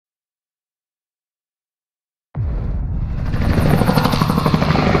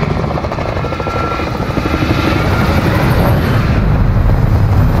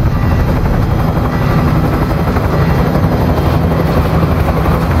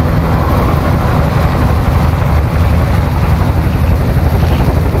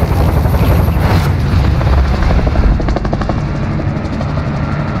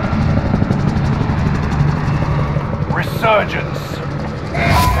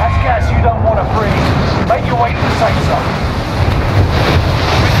are free. Make your way to the safe zone.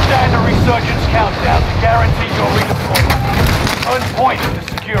 Withstand the resurgence countdown to guarantee your redeployment. Earn points to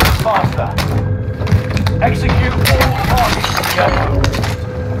secure it faster. Execute all targets in the AO.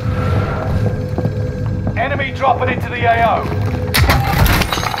 Enemy dropping into the AO.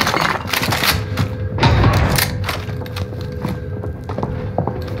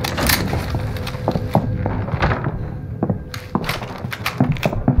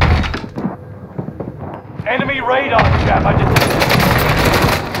 Enemy radar jammer detected.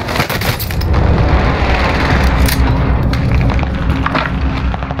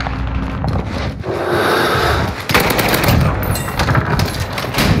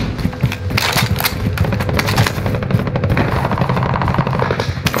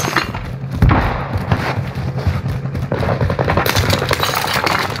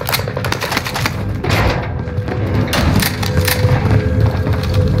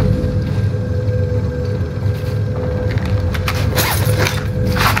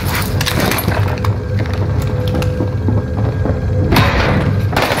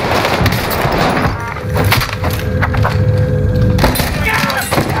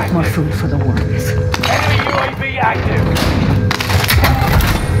 Food for the worms. Enemy UAV active.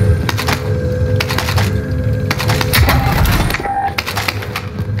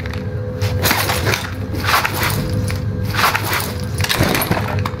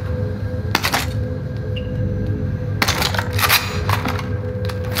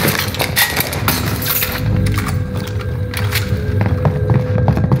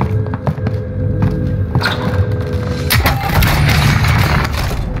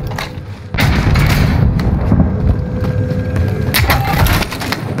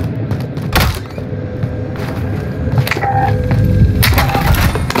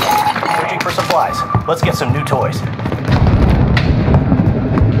 Let's get some new toys.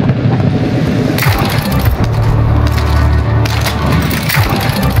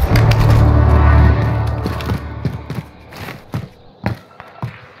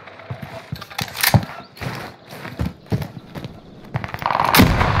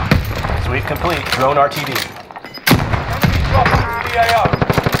 Sweep complete. Drone RTB. Enemy dropping into the AO.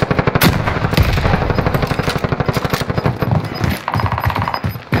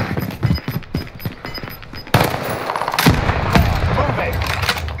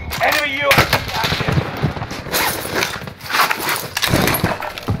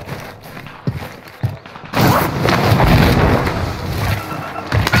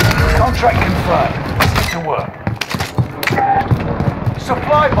 Contract confirmed. Let's get to work.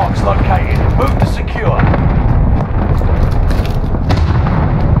 Supply box located. Move to secure.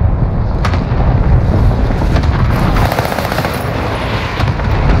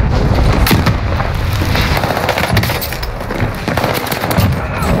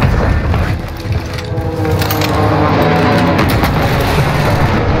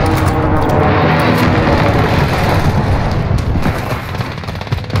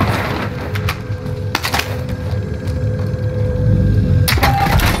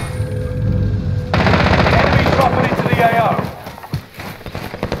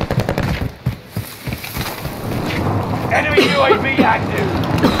 Enemy UAV active.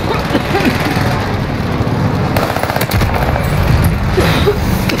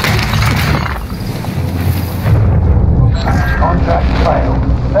 Contract failed.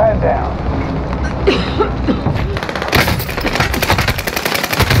 Stand down.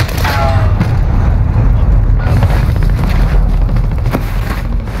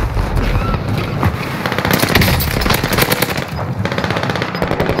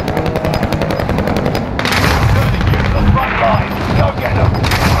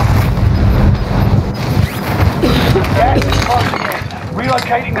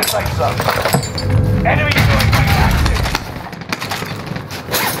 Relocating the safe zone. Enemy UAV active.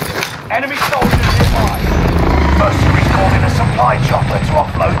 Enemy soldiers nearby. Mercenaries called in a supply chopper to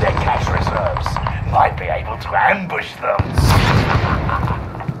offload their cash reserves. Might be able to ambush them.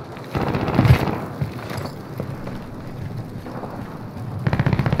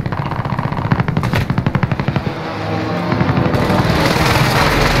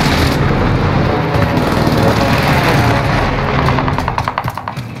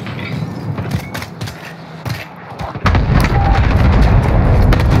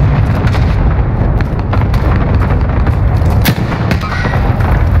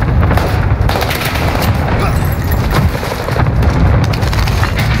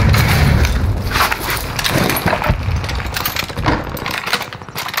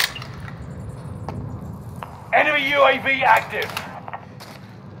 Enemy UAV active.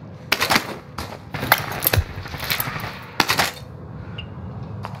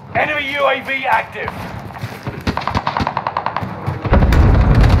 Enemy UAV active.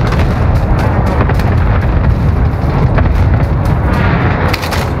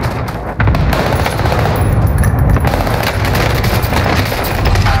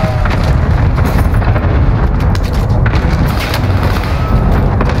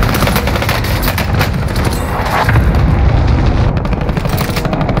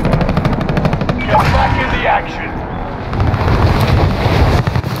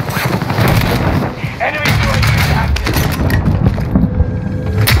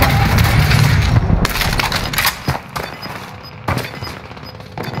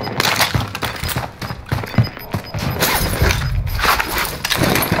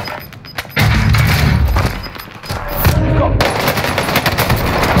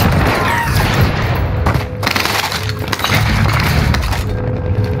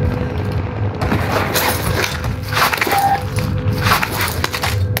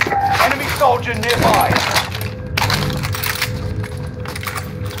 Soldier nearby.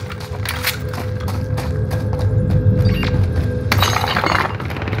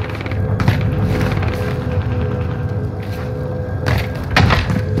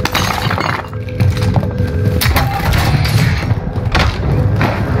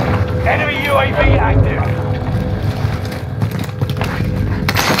 Enemy UAV active.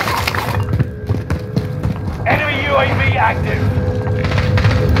 Enemy UAV active.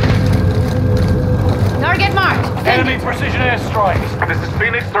 Target marked. Enemy precision airstrikes. This is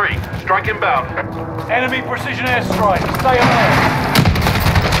Phoenix 3. Strike inbound. Enemy precision airstrike. Stay alert.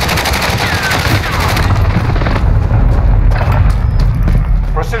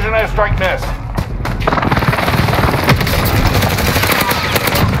 Precision airstrike missed.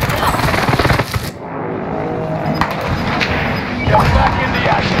 Get back in the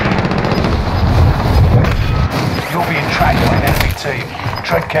action. You're being tracked by an enemy team.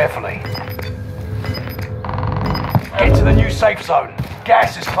 Tread carefully. Get to the new safe zone.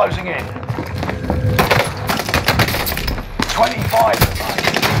 Gas is closing in. 25.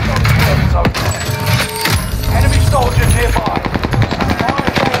 Enemy soldier nearby.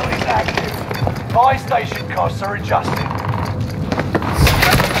 Firewall is active. Buy station costs are adjusted.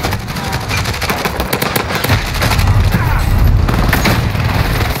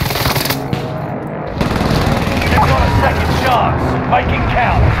 You've got a second chance. Make it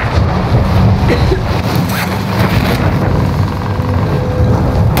count.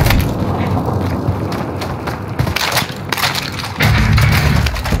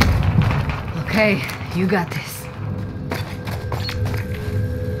 Okay, you got this.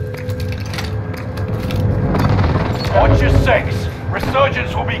 Watch your six.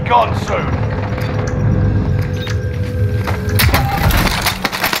 Resurgence will be gone soon.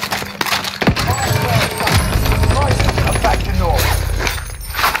 Prices are back to normal.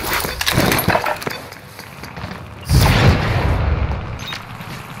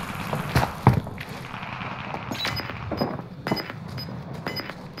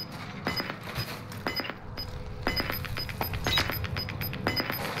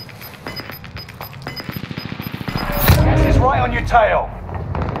 Right on your tail.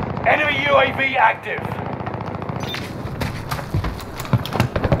 Enemy UAV active.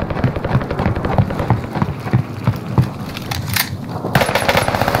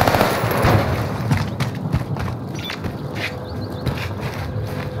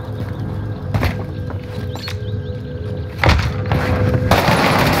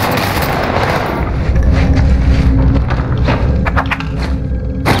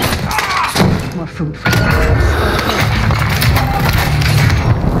 More food for you.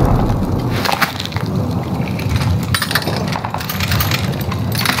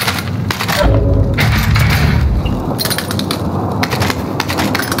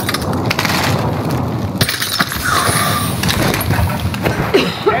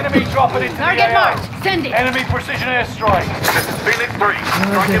 Dropping into Target the marked. Send it. Enemy precision airstrike. This is Phoenix 3.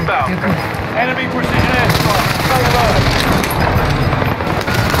 Strike inbound. Enemy precision airstrike. Stay alert.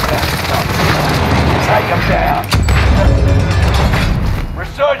 Take them down.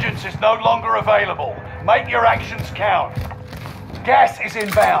 Resurgence is no longer available. Make your actions count. Gas is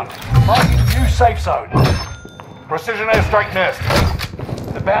inbound. Marking new safe zone. Precision airstrike missed.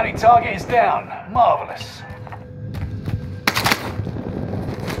 The bounty target is down. Marvelous.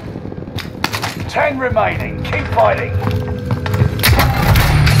 10 remaining. Keep fighting.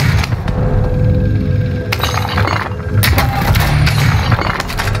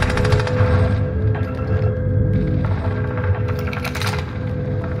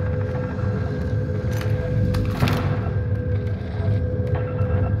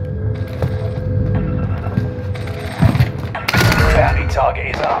 Bounty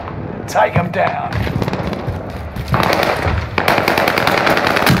target is up. Take them down.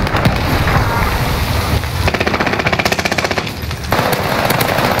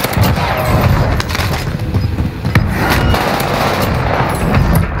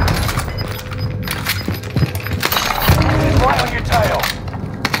 Right on your tail.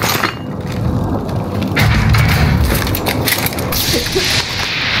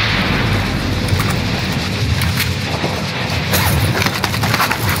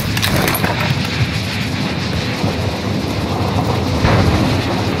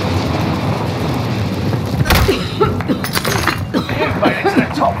 You've made it to the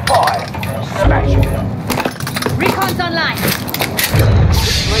top 5. Smash it. Recon's online.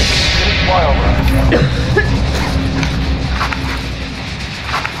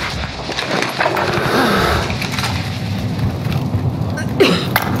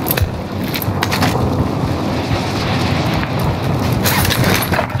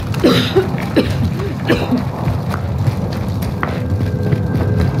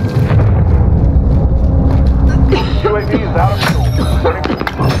 UAV is out of fuel.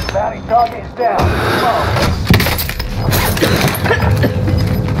 Bounty target is down.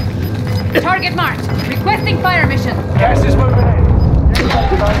 Target marked. Requesting fire mission. Gas is moving in. You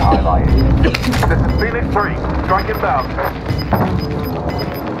stay highlighted. This is Phoenix 3. Strike inbound.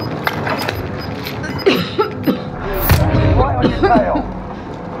 Right on your tail.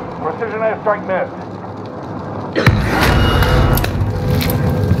 Precision airstrike missed.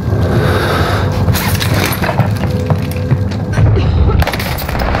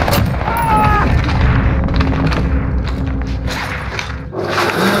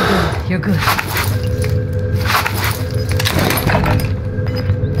 You're good.